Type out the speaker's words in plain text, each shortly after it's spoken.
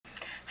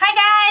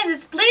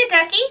it's Blue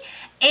Ducky,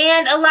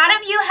 and a lot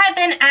of you have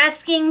been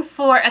asking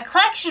for a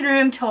collection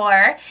room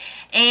tour,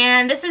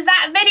 and this is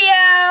that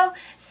video.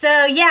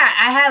 So yeah,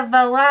 I have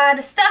a lot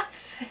of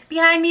stuff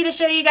behind me to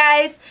show you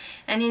guys,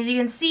 and as you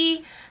can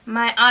see,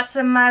 my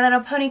awesome My Little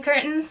Pony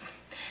curtains.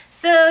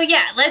 So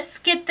yeah, let's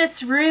get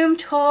this room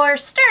tour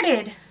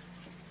started.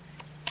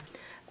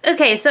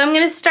 Okay, so I'm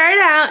going to start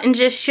out and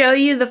just show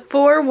you the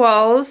four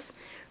walls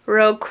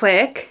real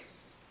quick.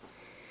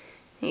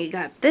 You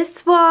got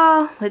this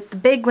wall with the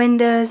big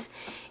windows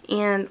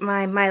and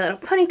my Little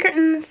Pony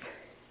curtains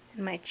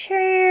and my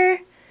chair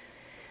and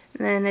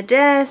then a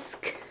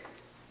desk.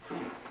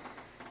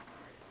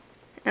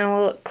 And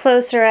we'll look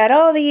closer at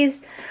all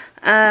these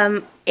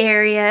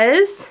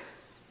areas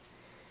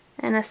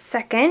in a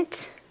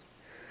second.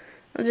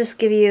 I'll just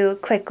give you a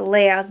quick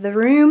layout of the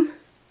room.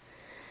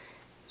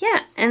 Yeah,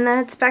 and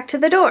that's back to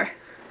the door.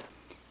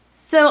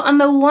 So on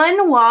the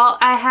one wall,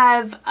 I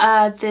have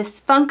this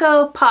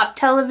Funko Pop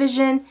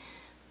television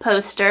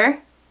poster.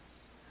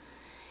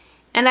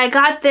 And I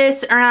got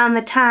this around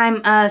the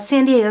time of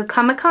San Diego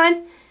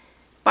Comic-Con.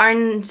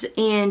 Barnes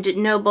and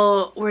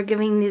Noble were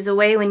giving these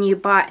away when you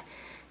bought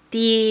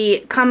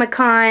the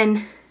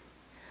Comic-Con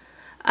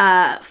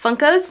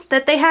Funkos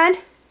that they had.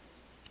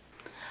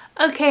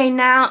 Okay,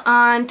 now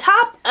on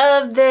top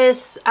of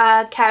this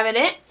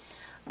cabinet,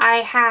 I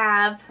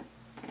have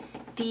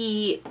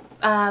the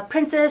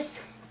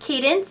Princess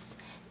Cadance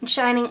and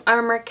Shining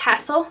Armor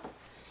Castle.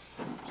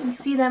 You can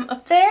see them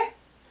up there.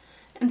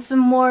 And some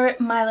more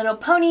My Little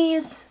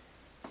Ponies.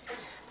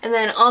 And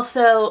then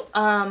also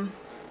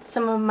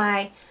some of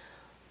my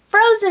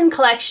Frozen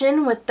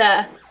collection with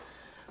the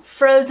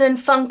Frozen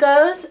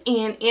Funkos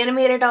and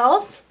animated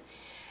dolls.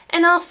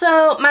 And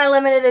also my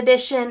limited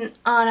edition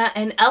Anna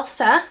and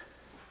Elsa.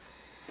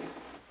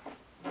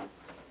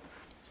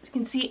 So you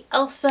can see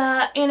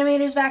Elsa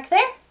animators back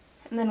there.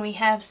 And then we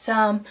have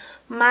some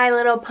My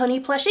Little Pony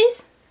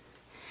plushies.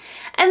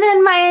 And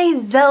then my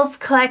Zelf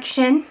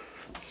collection.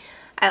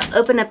 I'll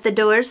open up the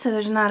doors so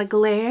there's not a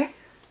glare.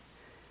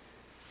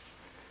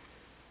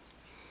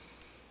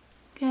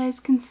 You guys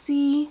can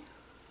see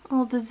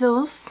all the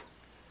Zelfs.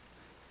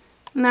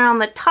 And they're on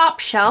the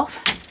top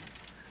shelf.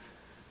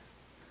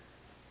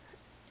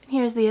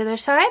 Here's the other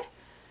side.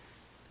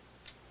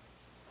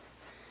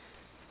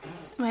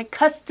 My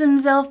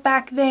custom Zelf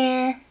back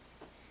there.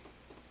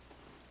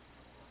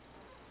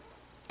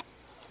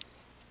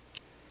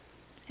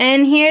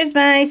 And here's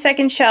my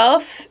second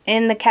shelf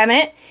in the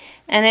cabinet.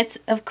 And it's,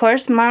 of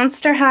course,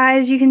 Monster High,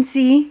 as you can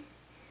see.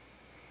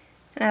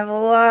 And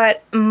I have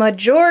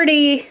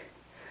majority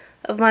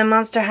of my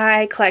Monster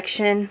High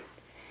collection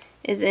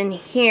is in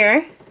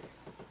here.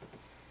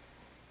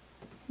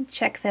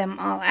 Check them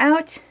all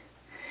out.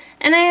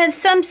 And I have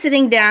some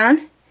sitting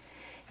down,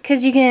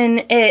 because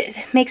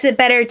it makes it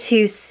better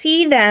to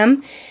see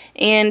them.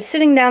 And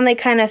sitting down, they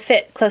kind of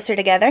fit closer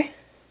together.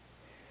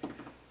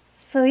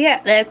 So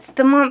yeah, that's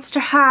the Monster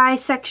High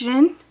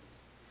section.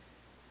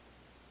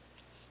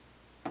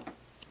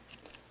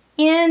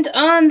 And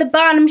on the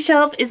bottom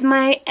shelf is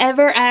my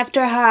Ever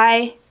After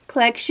High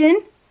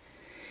collection.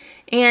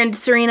 And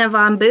Serena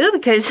Von Boo,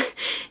 because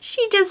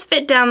she just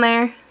fit down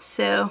there.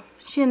 So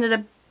she ended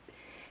up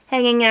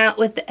hanging out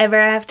with the Ever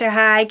After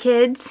High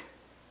kids.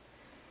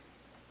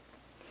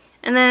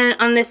 And then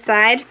on this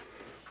side,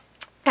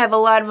 I have a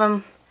lot of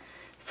them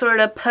sort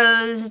of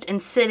posed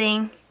and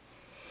sitting.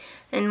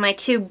 And my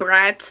two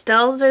Bratz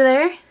dolls are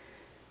there.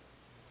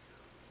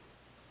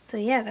 So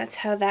yeah, that's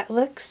how that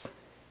looks.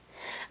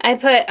 I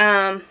put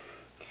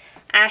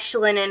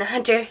Ashlyn and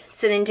Hunter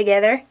sitting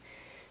together.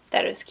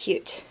 That was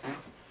cute.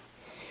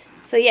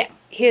 So yeah,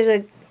 here's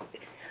a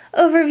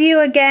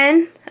overview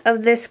again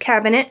of this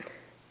cabinet.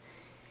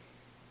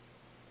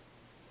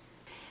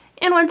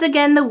 And once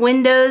again, the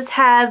windows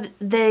have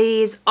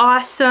these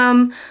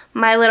awesome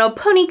My Little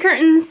Pony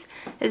curtains.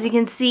 As you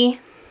can see,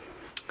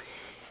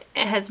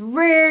 it has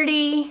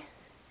Rarity.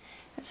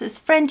 It says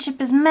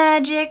Friendship is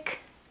Magic.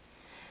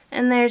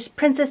 And there's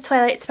Princess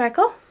Twilight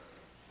Sparkle.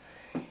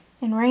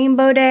 And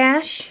Rainbow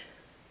Dash.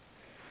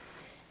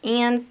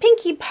 And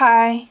Pinkie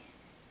Pie.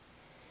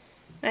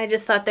 I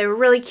just thought they were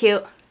really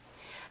cute.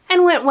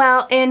 And went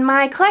well in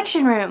my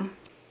collection room.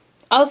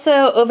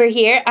 Also over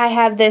here, I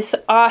have this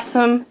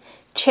awesome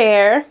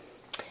chair.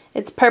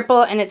 It's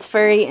purple and it's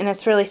furry and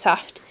it's really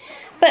soft.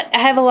 But I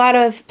have a lot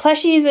of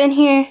plushies in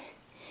here.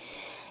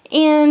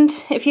 And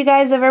if you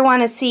guys ever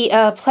want to see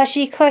a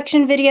plushie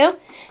collection video,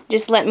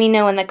 just let me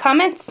know in the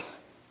comments.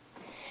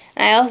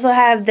 I also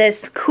have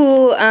this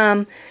cool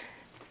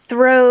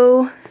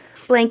throw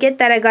blanket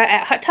that I got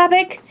at Hot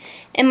Topic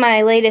in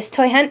my latest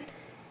toy hunt.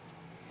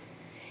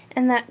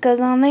 And that goes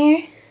on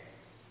there.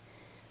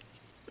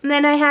 And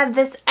then I have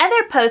this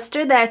other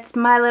poster that's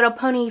My Little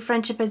Pony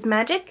Friendship is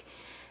Magic.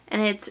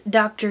 And it's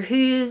Doctor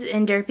Who's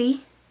and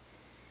Derpy.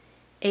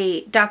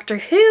 A Doctor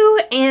Who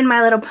and My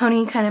Little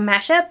Pony kind of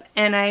mashup,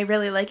 and I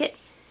really like it.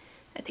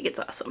 I think it's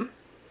awesome.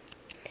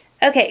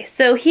 Okay,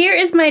 so here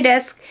is my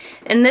desk,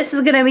 and this is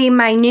going to be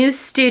my new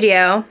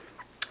studio.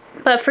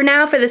 But for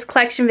now, for this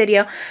collection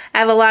video, I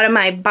have a lot of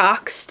my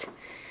boxed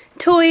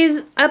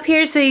toys up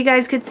here so you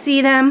guys could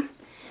see them.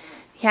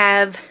 You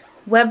have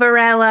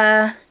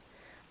Webberella,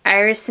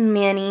 Iris and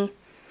Manny.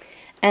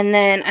 And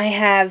then I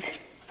have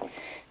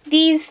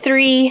these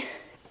 3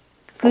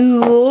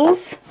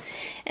 ghouls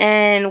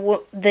and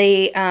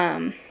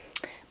the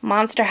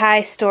Monster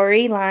High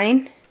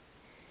storyline.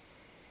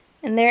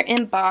 And they're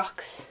in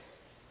box.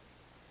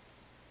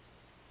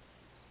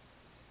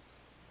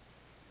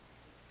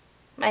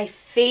 My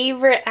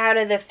favorite out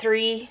of the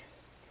 3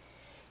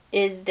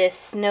 is this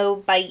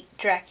Snowbite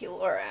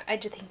Draculaura. I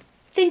just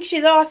think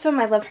she's awesome.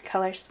 I love her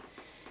colors.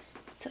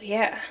 So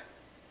yeah.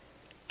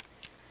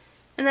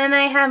 And then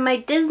I have my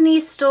Disney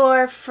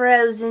Store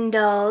Frozen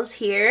dolls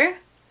here.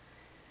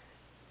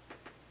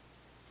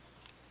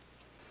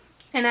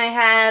 And I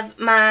have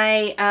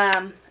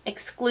my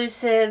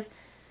exclusive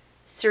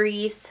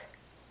Cerise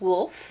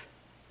Wolf.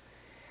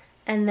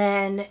 And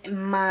then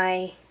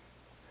my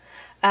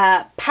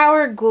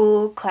Power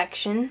Ghoul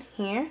collection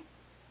here.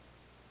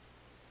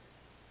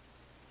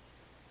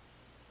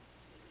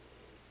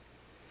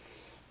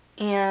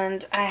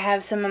 And I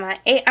have some of my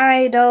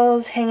AI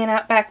dolls hanging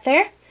out back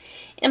there.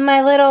 And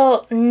my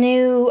little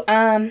new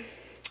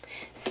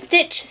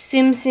Stitch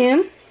Tsum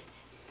Tsum.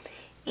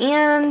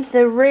 And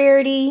the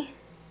Rarity,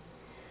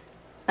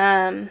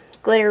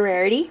 Glitter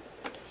Rarity.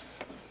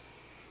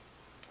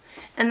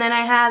 And then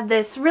I have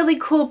this really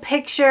cool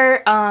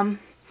picture.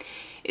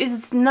 It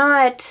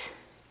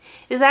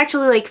was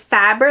actually like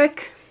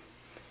fabric.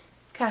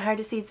 It's kind of hard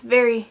to see. It's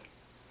very,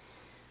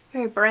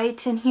 very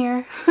bright in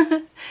here.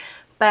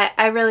 But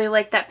I really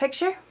like that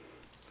picture.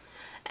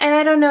 And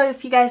I don't know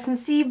if you guys can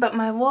see, but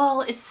my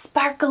wall is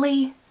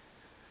sparkly.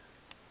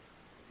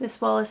 This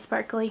wall is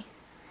sparkly.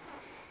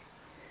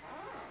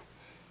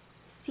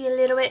 See a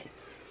little bit.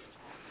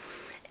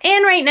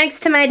 And right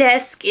next to my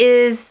desk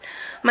is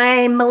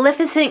my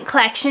Maleficent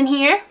collection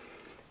here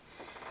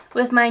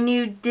with my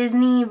new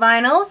Disney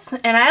vinyls.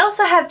 And I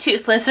also have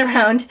Toothless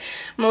around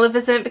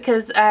Maleficent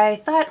because I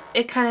thought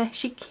it kind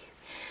of,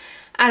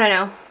 I don't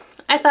know.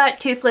 I thought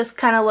Toothless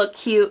kind of looked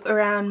cute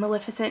around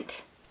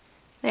Maleficent.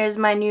 There's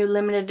my new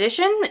limited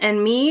edition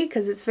and me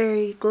because it's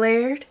very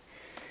glared.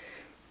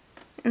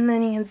 And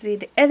then you can see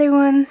the other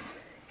ones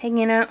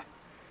hanging out.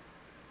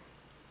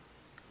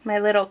 My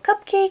little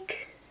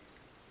cupcake.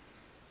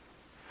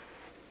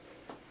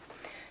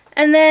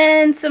 And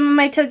then some of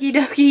my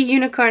Tokidoki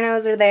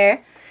Unicornos are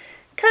there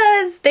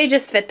because they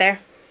just fit there.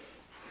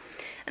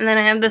 And then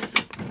I have this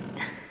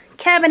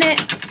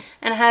cabinet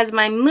and it has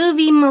my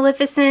movie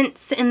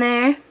Maleficents in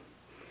there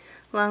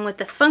along with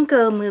the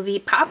Funko movie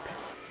pop.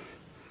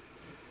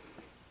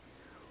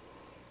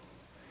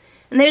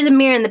 And there's a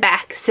mirror in the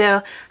back,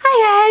 so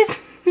hi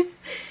guys!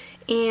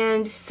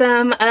 And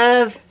some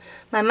of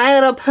my My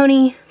Little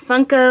Pony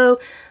Funko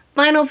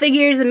vinyl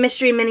figures and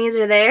mystery minis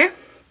are there.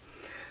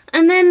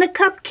 And then the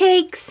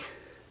cupcakes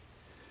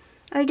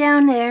are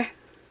down there.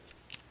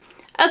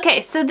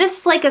 Okay, so this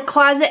is like a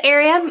closet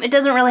area. It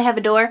doesn't really have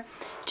a door.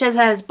 It just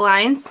has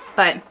blinds,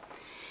 but I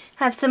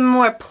have some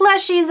more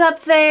plushies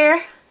up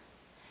there.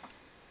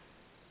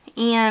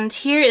 And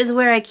here is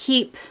where I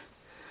keep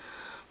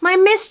my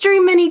mystery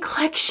mini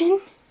collection.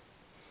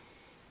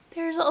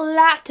 There's a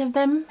lot of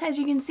them, as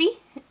you can see,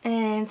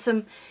 and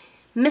some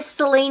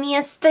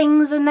miscellaneous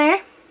things in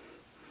there.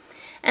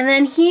 And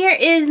then here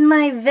is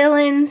my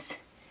Villains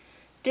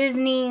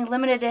Disney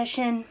Limited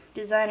Edition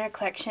Designer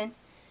Collection.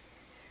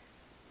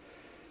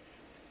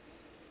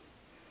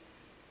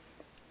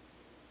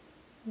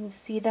 You can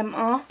see them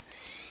all.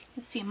 You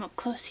can see them up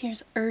close.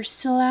 Here's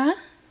Ursula.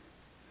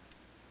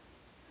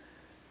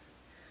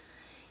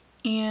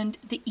 And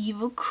the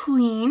Evil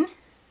Queen.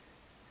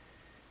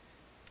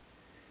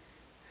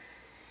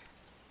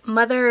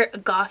 Mother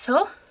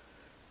Gothel.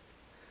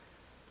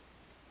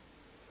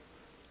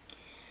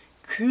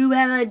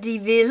 Cruella de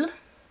Vil.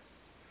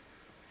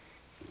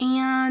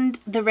 And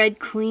the Red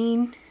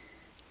Queen.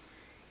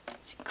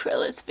 See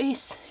Cruella's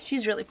face.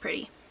 She's really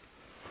pretty.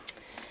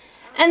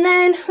 And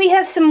then we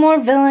have some more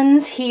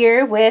villains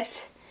here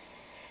with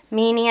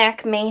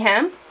Maniac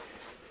Mayhem.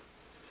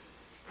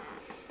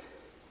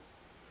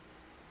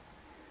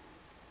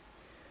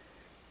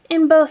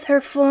 In both her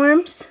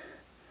forms.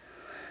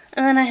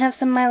 And then I have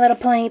some My Little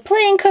Pony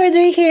playing cards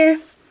right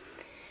here.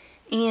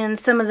 And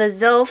some of the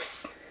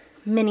Zelfs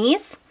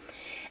minis.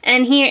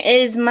 And here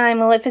is my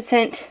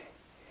Maleficent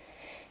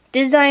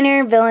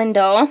designer villain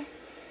doll.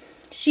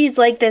 She's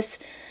like this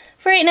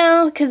for right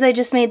now because I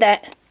just made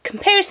that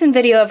comparison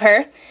video of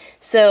her.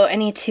 So I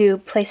need to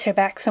place her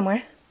back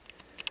somewhere.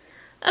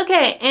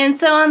 Okay, and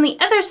so on the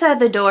other side of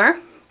the door,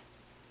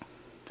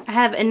 I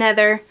have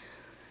another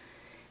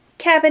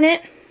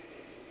cabinet.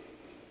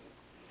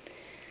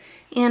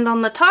 And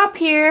on the top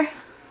here,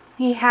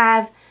 we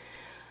have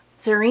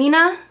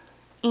Zarina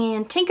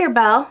and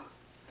Tinkerbell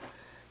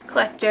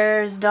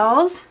collector's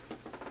dolls.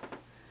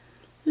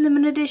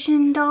 Limited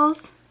edition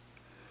dolls.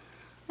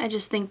 I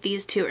just think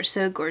these two are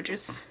so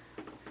gorgeous.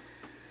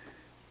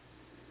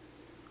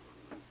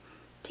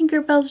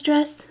 Tinkerbell's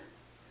dress.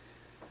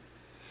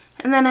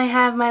 And then I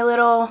have my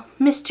little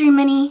mystery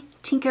mini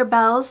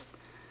Tinkerbells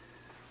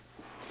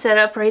set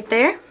up right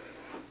there.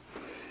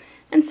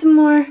 And some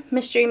more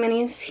mystery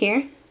minis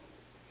here.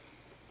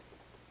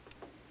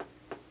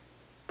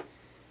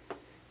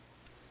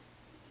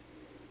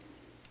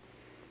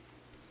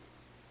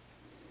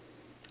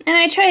 And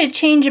I try to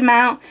change them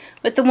out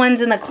with the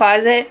ones in the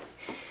closet,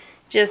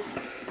 just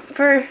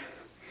for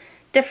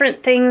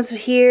different things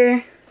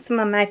here. Some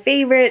of my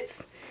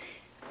favorites.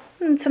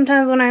 And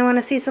sometimes when I want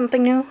to see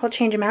something new, I'll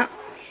change them out.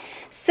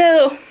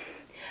 So,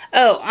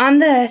 oh, on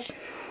the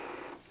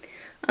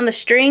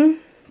string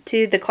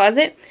to the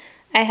closet,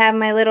 I have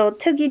my little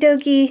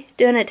Tokidoki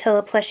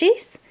Donatella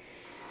plushies.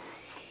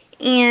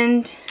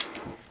 And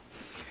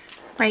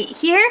right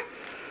here,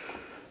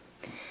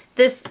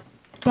 this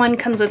one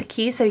comes with a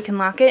key so you can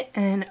lock it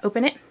and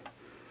open it.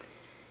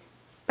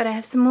 But I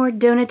have some more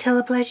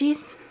Donatella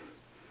plushies.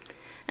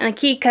 And the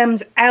key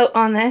comes out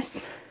on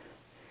this.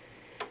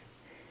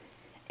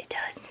 It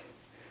does.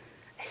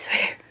 I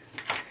swear.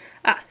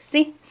 Ah,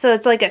 see? So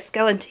it's like a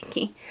skeleton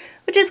key,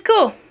 which is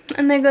cool.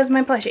 And there goes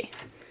my plushie.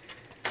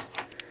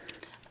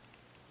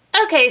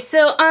 Okay,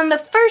 so on the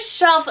first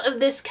shelf of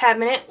this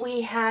cabinet,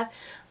 we have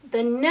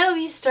the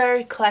Novi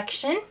Star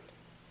collection,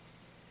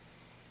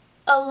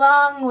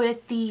 along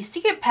with the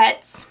Secret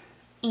Pets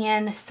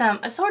and some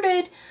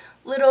assorted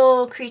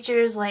little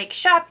creatures like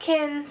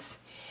Shopkins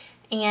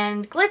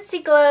and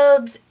Glitzy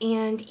Globes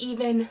and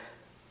even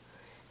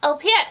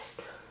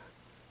LPS.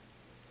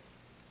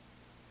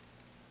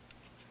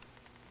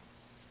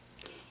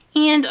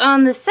 And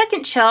on the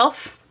second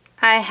shelf,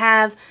 I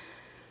have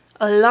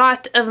a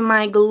lot of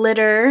my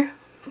glitter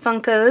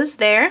Funkos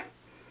there,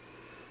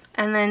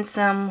 and then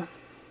some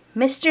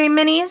mystery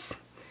minis,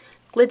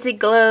 Glitzy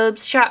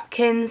Globes,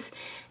 Shopkins,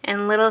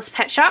 and Littlest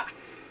Pet Shop.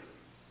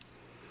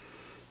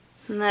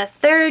 And the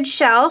third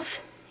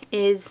shelf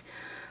is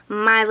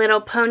My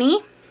Little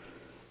Pony.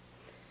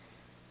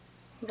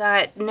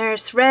 Got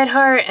Nurse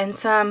Redheart and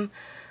some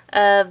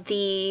of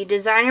the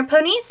designer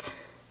ponies,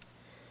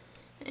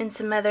 and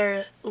some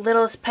other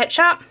Littlest Pet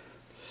Shop,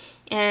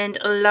 and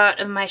a lot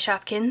of my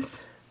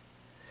Shopkins.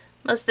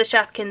 Most of the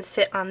Shopkins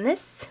fit on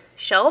this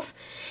shelf,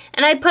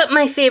 and I put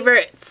my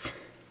favorites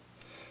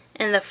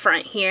in the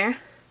front here.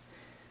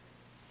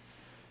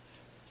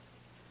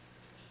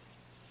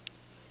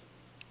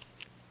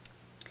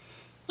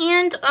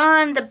 And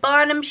on the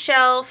bottom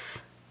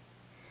shelf,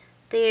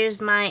 there's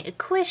my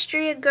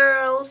Equestria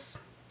Girls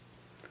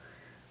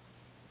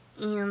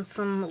and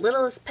some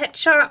Littlest Pet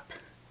Shop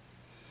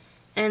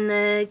and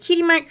the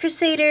Cutie Mark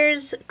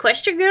Crusaders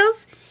Equestria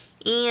Girls,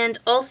 and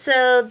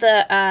also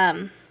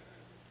the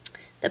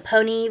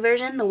pony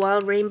version, the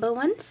Wild Rainbow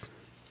ones,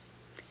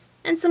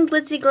 and some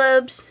Glitzy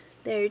Globes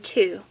there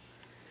too.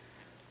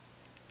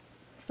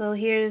 So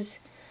here's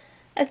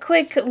a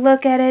quick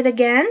look at it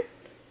again.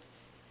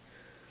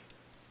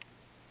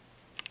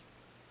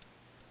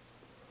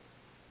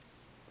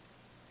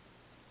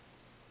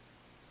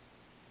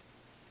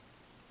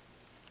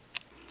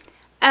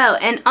 Oh,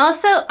 and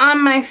also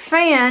on my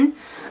fan,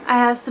 I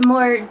have some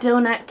more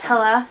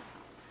Donatella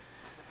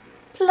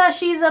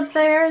plushies up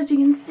there, as you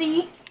can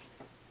see.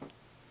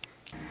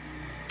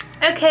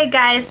 Okay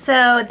guys,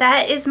 so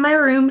that is my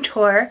room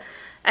tour.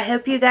 I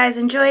hope you guys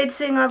enjoyed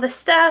seeing all the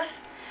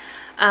stuff.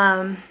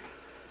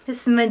 This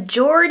is the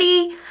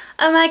majority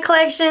of my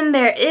collection.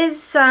 There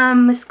is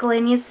some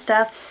miscellaneous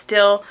stuff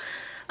still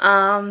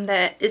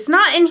that is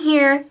not in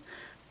here,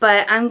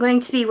 but I'm going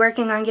to be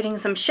working on getting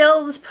some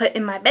shelves put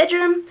in my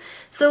bedroom.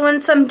 So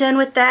once I'm done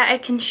with that, I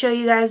can show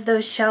you guys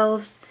those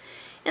shelves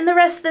and the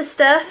rest of the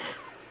stuff.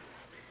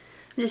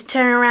 Just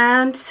turn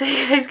around so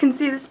you guys can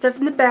see the stuff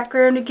in the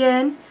background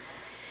again.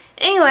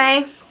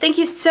 Anyway, thank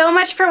you so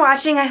much for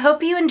watching. I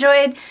hope you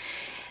enjoyed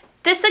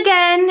this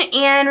again.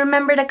 And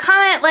remember to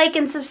comment, like,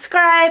 and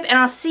subscribe. And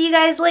I'll see you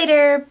guys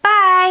later.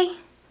 Bye!